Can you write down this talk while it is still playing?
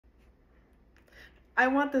I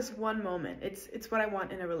want this one moment. It's what I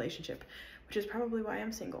want in a relationship, which is probably why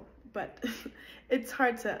I'm single. But it's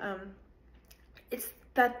hard to it's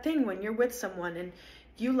that thing when you're with someone and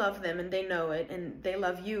you love them and they know it, and they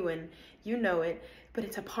love you and you know it, but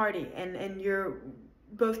it's a party and you're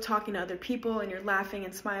both talking to other people and you're laughing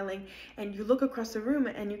and smiling, and you look across the room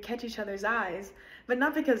and you catch each other's eyes, but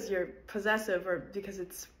not because you're possessive or because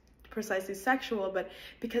it's precisely sexual, but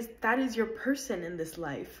because that is your person in this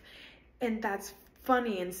life. And that's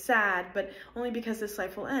funny and sad, but only because this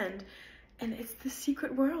life will end. And it's the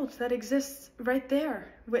secret world that exists right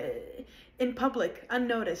there in public,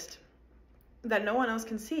 unnoticed, that no one else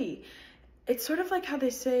can see. It's sort of like how they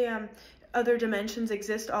say other dimensions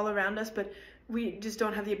exist all around us, but we just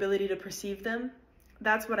don't have the ability to perceive them.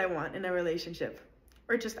 That's what I want in a relationship,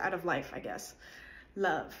 or just out of life, I guess.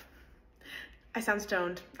 Love. I sound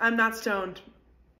stoned. I'm not stoned.